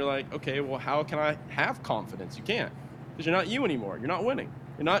anymore, then you're like, okay, well, how can I have confidence? You can't, because you're not you anymore. You're not winning.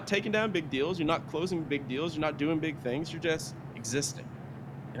 You're not taking down big deals. You're not closing big deals. You're not doing big things. You're just existing.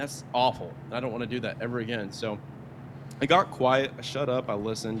 And that's awful. And I don't want to do that ever again. So I got quiet. I shut up. I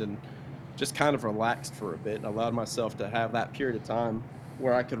listened and just kind of relaxed for a bit, and allowed myself to have that period of time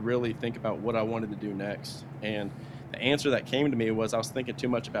where I could really think about what I wanted to do next. And the answer that came to me was I was thinking too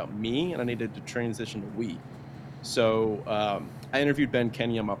much about me, and I needed to transition to we. So I interviewed Ben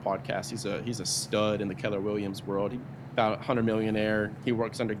Kenny on my podcast. He's a stud in the Keller Williams world. He's about a 100 millionaire. He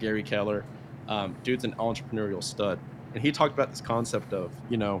works under Gary Keller. Dude's an entrepreneurial stud. And he talked about this concept of,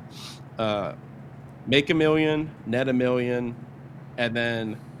 make $1 million, net $1 million, and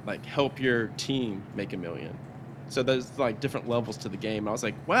then like help your team make $1 million. So there's like different levels to the game. And I was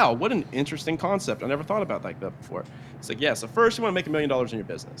like, wow, what an interesting concept. I never thought about like that before. It's like, yeah, so first you want to make $1 million in your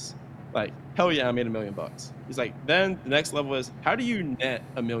business. Like, hell yeah, I made $1 million. He's like, then the next level is, how do you net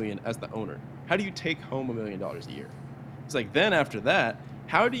 $1 million as the owner? How do you take home $1 million a year? He's like, then after that,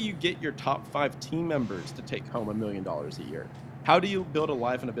 how do you get your top 5 team members to take home $1 million a year? How do you build a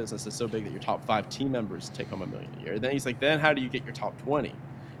life in a business that's so big that your top 5 team members take home $1 million a year? And then he's like, then how do you get your top 20?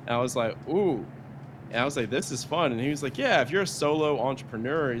 And I was like, ooh. And I was like, this is fun. And he was like, yeah, if you're a solo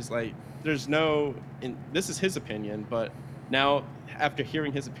entrepreneur, he's like, there's no, and this is his opinion, but now after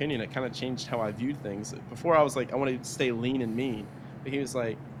hearing his opinion, it kind of changed how I viewed things. Before I was like, I want to stay lean and mean. But he was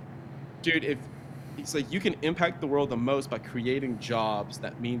like, dude, if he's like, you can impact the world the most by creating jobs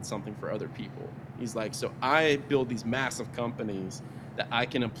that mean something for other people. He's like, so I build these massive companies that I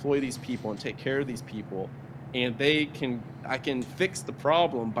can employ these people and take care of these people, and I can fix the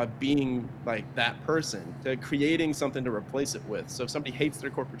problem by being like that person, to creating something to replace it with. So if somebody hates their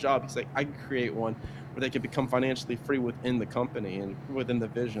corporate job, he's like, I can create one where they can become financially free within the company and within the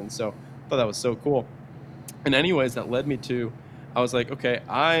vision. So I thought that was so cool. And anyways, that led me to, I was like, okay,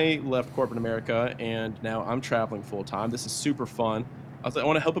 I left corporate America and now I'm traveling full time. This is super fun. I was like, I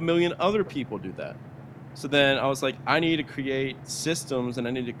want to help a million other people do that. So then I was like, I need to create systems and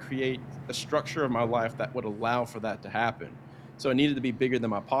I need to create a structure of my life that would allow for that to happen. So it needed to be bigger than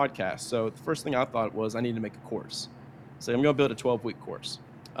my podcast. So the first thing I thought was I need to make a course. So I'm going to build a 12-week course.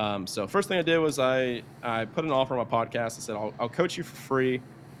 So first thing I did was I put an offer on my podcast. I said, I'll coach you for free.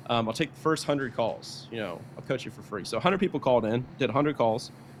 I'll take the first 100 calls. I'll coach you for free. So 100 people called in, did 100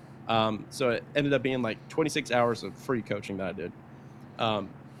 calls. So it ended up being like 26 hours of free coaching that I did.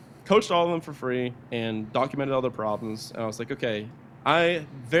 Coached all of them for free and documented all their problems. And I was like, okay, I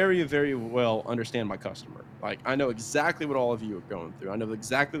very, very well understand my customer. Like, I know exactly what all of you are going through. I know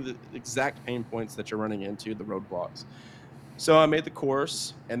exactly the exact pain points that you're running into, the roadblocks. So I made the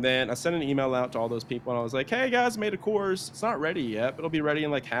course, and then I sent an email out to all those people, and I was like, "Hey guys, made a course. It's not ready yet, but it'll be ready in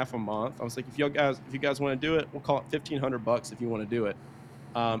like half a month." I was like, "If you guys want to do it, we'll call it $1,500 if you want to do it."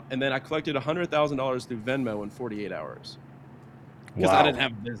 And then I collected $100,000 through Venmo in 48 hours because I didn't Wow.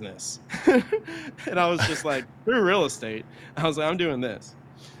 have a business, and I was just like, through real estate, I was like, "I'm doing this,"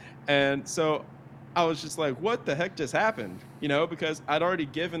 and so I was just like, "What the heck just happened?" Because I'd already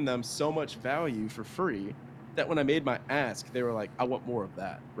given them so much value for free that when I made my ask, they were like, I want more of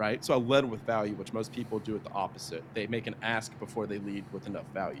that, right? So I led with value, which most people do it the opposite. They make an ask before they lead with enough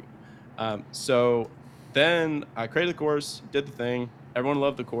value. So then I created the course, did the thing. Everyone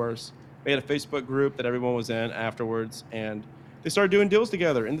loved the course. We had a Facebook group that everyone was in afterwards, and they started doing deals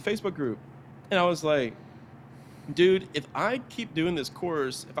together in the Facebook group. And I was like, dude, if I keep doing this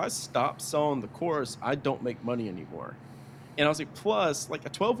course, if I stop selling the course, I don't make money anymore. And I was like, plus, like a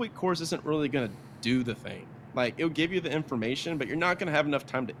 12-week course isn't really going to do the thing. Like, it'll give you the information, but you're not going to have enough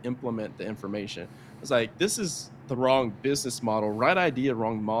time to implement the information. I was like, this is the wrong business model, right idea,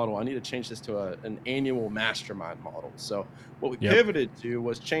 wrong model. I need to change this to an annual mastermind model. So what we Yep. pivoted to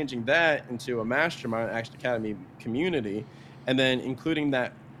was changing that into a mastermind Action Academy community, and then including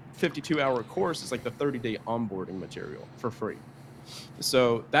that 52-hour course is like the 30-day onboarding material for free.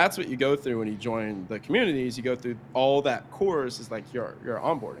 So that's what you go through when you join the communities. You go through all that course is like your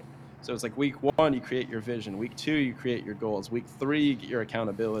onboarding. So it's like week 1, you create your vision. Week 2, you create your goals. Week 3, you get your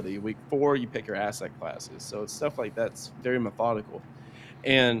accountability. Week 4, you pick your asset classes. So it's stuff like that's very methodical.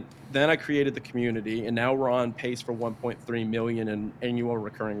 And then I created the community, and now we're on pace for 1.3 million in annual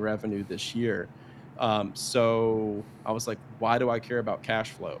recurring revenue this year. So I was like, why do I care about cash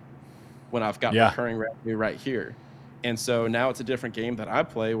flow when I've got Yeah. recurring revenue right here? And so now it's a different game that I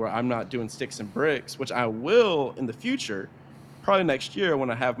play where I'm not doing sticks and bricks, which I will in the future, probably next year when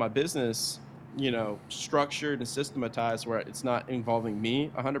I have my business, structured and systematized where it's not involving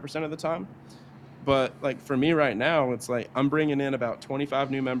me 100% of the time. But like for me right now, it's like I'm bringing in about 25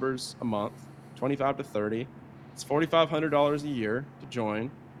 new members a month, 25 to 30. It's $4,500 a year to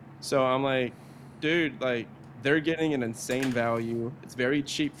join. So I'm like, dude, like they're getting an insane value. It's very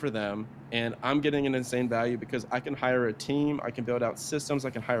cheap for them. And I'm getting an insane value because I can hire a team, I can build out systems,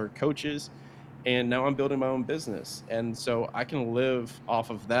 I can hire coaches. And now I'm building my own business. And so I can live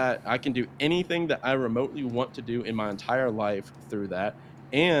off of that. I can do anything that I remotely want to do in my entire life through that,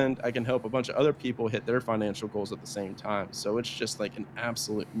 and I can help a bunch of other people hit their financial goals at the same time. So it's just like an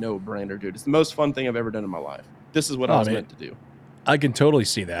absolute no-brainer, dude. It's the most fun thing I've ever done in my life. This is what I Oh, I was mean, meant to do. I can totally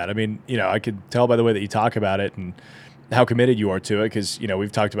see that. I mean, I could tell by the way that you talk about it and how committed you are to it because,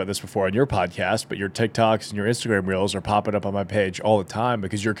 we've talked about this before on your podcast, but your TikToks and your Instagram reels are popping up on my page all the time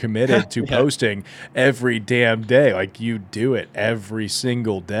because you're committed to Yeah. posting every damn day. Like you do it every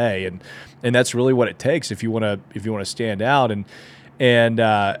single day. And that's really what it takes if you want to stand out. And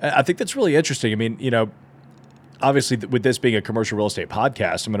I think that's really interesting. I mean, obviously with this being a commercial real estate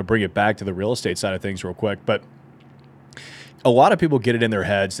podcast, I'm going to bring it back to the real estate side of things real quick, but a lot of people get it in their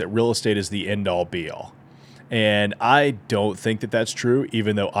heads that real estate is the end all be all. And I don't think that that's true,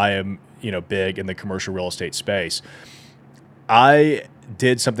 even though I am, big in the commercial real estate space. I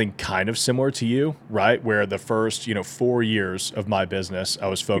did something kind of similar to you, right? Where the first, 4 years of my business, I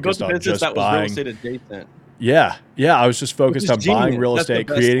was You built focused a on business just that was real buying. estate adjacent, Yeah. Yeah. I was just which focused is on buying genius. real That's the estate,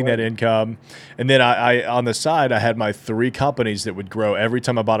 best creating that way. income. And then I on the side, I had my 3 companies that would grow. Every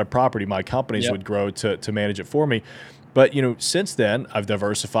time I bought a property, my companies Yep. would grow to manage it for me. But since then, I've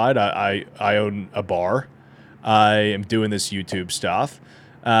diversified. I own a bar. I am doing this YouTube stuff.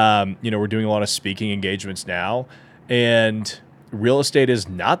 We're doing a lot of speaking engagements now, and real estate is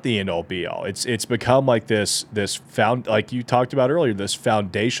not the end all be all. It's become like this like you talked about earlier, this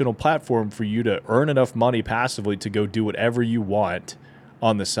foundational platform for you to earn enough money passively to go do whatever you want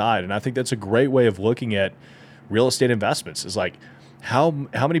on the side. And I think that's a great way of looking at real estate investments. Is like how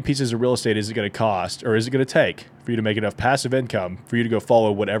many pieces of real estate is it going to cost, or is it going to take for you to make enough passive income for you to go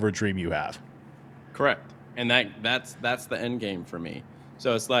follow whatever dream you have? Correct. And that's the end game for me.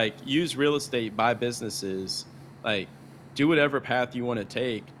 So it's like use real estate, buy businesses, like do whatever path you want to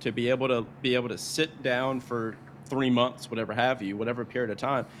take to be able to sit down for 3 months, whatever have you, whatever period of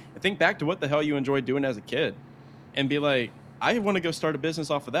time, and think back to what the hell you enjoyed doing as a kid, and be like, I want to go start a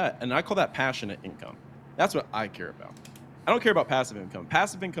business off of that, and I call that passionate income. That's what I care about. I don't care about passive income.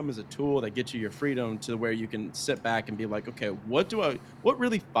 Passive income is a tool that gets you your freedom to where you can sit back and be like, okay, what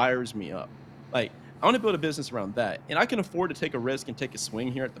really fires me up? Like, I want to build a business around that, and I can afford to take a risk and take a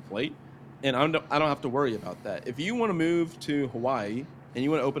swing here at the plate, and I don't have to worry about that. If you want to move to Hawaii and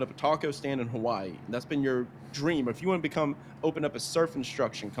you want to open up a taco stand in Hawaii, and that's been your dream, or if you want to open up a surf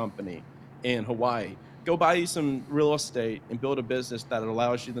instruction company in Hawaii, go buy you some real estate and build a business that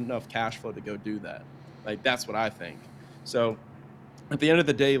allows you enough cash flow to go do that. Like, that's what I think. So at the end of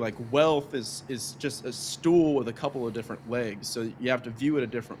the day, like, wealth is just a stool with a couple of different legs. So you have to view it a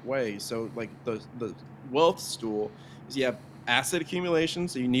different way. So like the wealth stool is you have asset accumulation.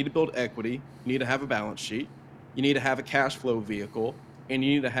 So you need to build equity. You need to have a balance sheet. You need to have a cash flow vehicle, and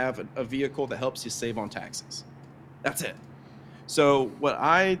you need to have a vehicle that helps you save on taxes. That's it. So what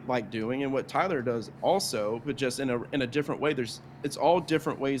I like doing, and what Tyler does also, but just in a different way, it's all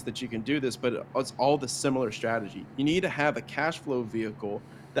different ways that you can do this, but it's all the similar strategy. You need to have a cash flow vehicle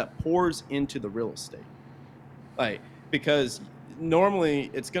that pours into the real estate. Like, because normally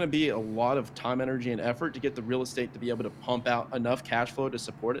it's going to be a lot of time, energy, and effort to get the real estate to be able to pump out enough cash flow to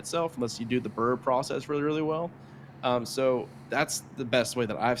support itself, unless you do the BRRRR process really, really well. So that's the best way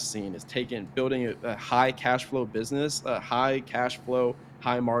that I've seen, is building a high cash flow business, a high cash flow,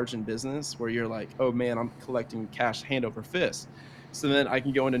 high margin business where you're like, oh man, I'm collecting cash hand over fist. So then I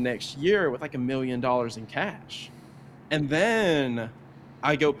can go into next year with like $1 million in cash. And then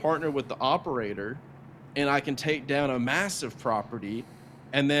I go partner with the operator, and I can take down a massive property,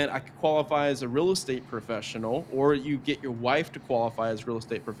 and then I can qualify as a real estate professional, or you get your wife to qualify as real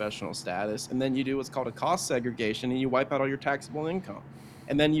estate professional status, and then you do what's called a cost segregation, and you wipe out all your taxable income.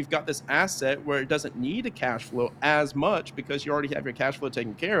 And then you've got this asset where it doesn't need a cash flow as much because you already have your cash flow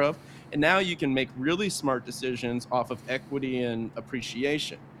taken care of. And now you can make really smart decisions off of equity and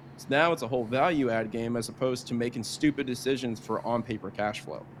appreciation. So now it's a whole value add game, as opposed to making stupid decisions for on paper cash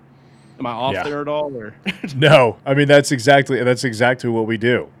flow. Am I off Yeah. there at all? Or No, I mean that's exactly what we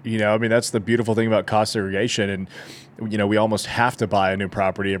do. I mean that's the beautiful thing about cost segregation, and we almost have to buy a new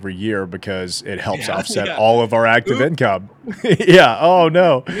property every year because it helps offset yeah. all of our active Oops. income. Yeah. Oh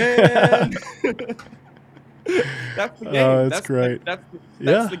no. Man. That's the game. That's great. That's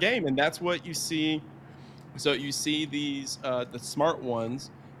Yeah. the game, and that's what you see. So you see these the smart ones.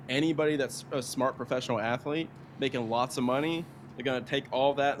 Anybody that's a smart professional athlete making lots of money, they're gonna take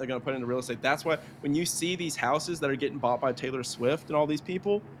all that. They're gonna put it into real estate. That's why when you see these houses that are getting bought by Taylor Swift and all these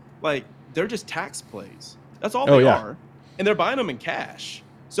people, like, they're just tax plays. That's all Oh they yeah. are, and they're buying them in cash.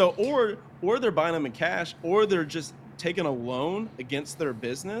 So or they're buying them in cash, or they're just taking a loan against their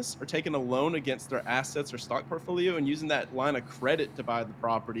business, or taking a loan against their assets or stock portfolio, and using that line of credit to buy the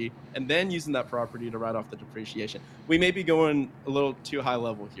property, and then using that property to write off the depreciation. We may be going a little too high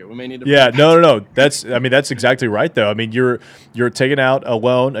level here. We may need to. Yeah, no. That's exactly right though. I mean, you're taking out a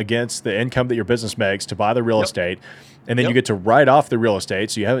loan against the income that your business makes to buy the real estate, and then you get to write off the real estate.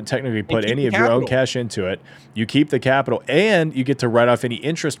 So you haven't technically put any of your own cash into it. You keep the capital, and you get to write off any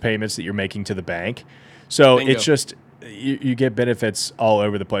interest payments that you're making to the bank. So it's just you get benefits all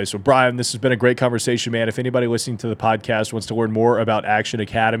over the place. So Brian, this has been a great conversation, man. If anybody listening to the podcast wants to learn more about Action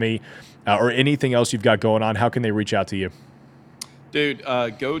Academy or anything else you've got going on, how can they reach out to you? Dude,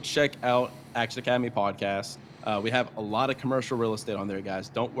 go check out Action Academy podcast. We have a lot of commercial real estate on there, guys.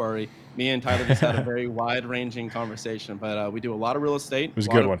 Don't worry. Me and Tyler just had a very wide-ranging conversation, but we do a lot of real estate, It was a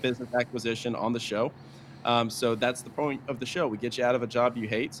a good lot one. of business acquisition on the show. So that's the point of the show. We get you out of a job you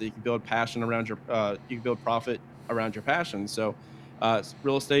hate, so you can build passion around you can build profit around your passion. So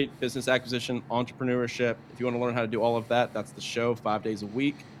real estate, business acquisition, entrepreneurship. If you want to learn how to do all of that, that's the show 5 days a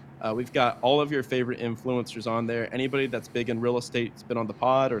week. We've got all of your favorite influencers on there. Anybody that's big in real estate has been on the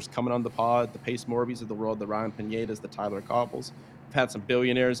pod or is coming on the pod. The Pace Morbies of the world, the Ryan Pinedas, the Tyler Cobbles. had some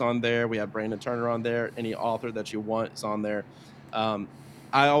billionaires on there. We have Brandon Turner on there. Any author that you want is on there.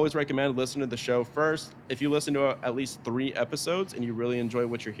 I always recommend listening to the show first. If you listen to at least 3 episodes and you really enjoy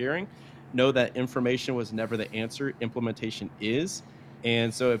what you're hearing, know that information was never the answer. Implementation is.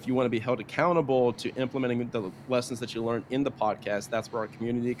 And so if you want to be held accountable to implementing the lessons that you learn in the podcast, that's where our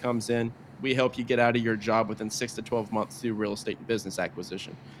community comes in. We help you get out of your job within 6 to 12 months through real estate and business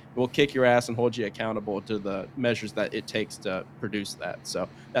acquisition. We'll kick your ass and hold you accountable to the measures that it takes to produce that. So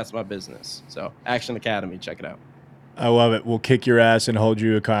that's my business. So Action Academy, check it out. I love it. We'll kick your ass and hold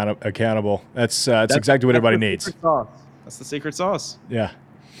you accountable. That's exactly what everybody needs. That's the secret sauce. Yeah.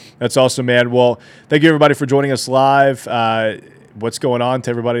 That's awesome, man. Well, thank you, everybody, for joining us live. What's going on to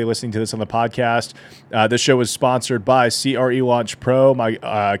everybody listening to this on the podcast? This show is sponsored by CRE Launch Pro,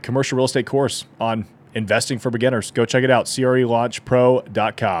 my commercial real estate course on investing for beginners. Go check it out,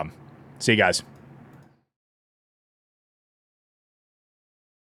 crelaunchpro.com. See you guys.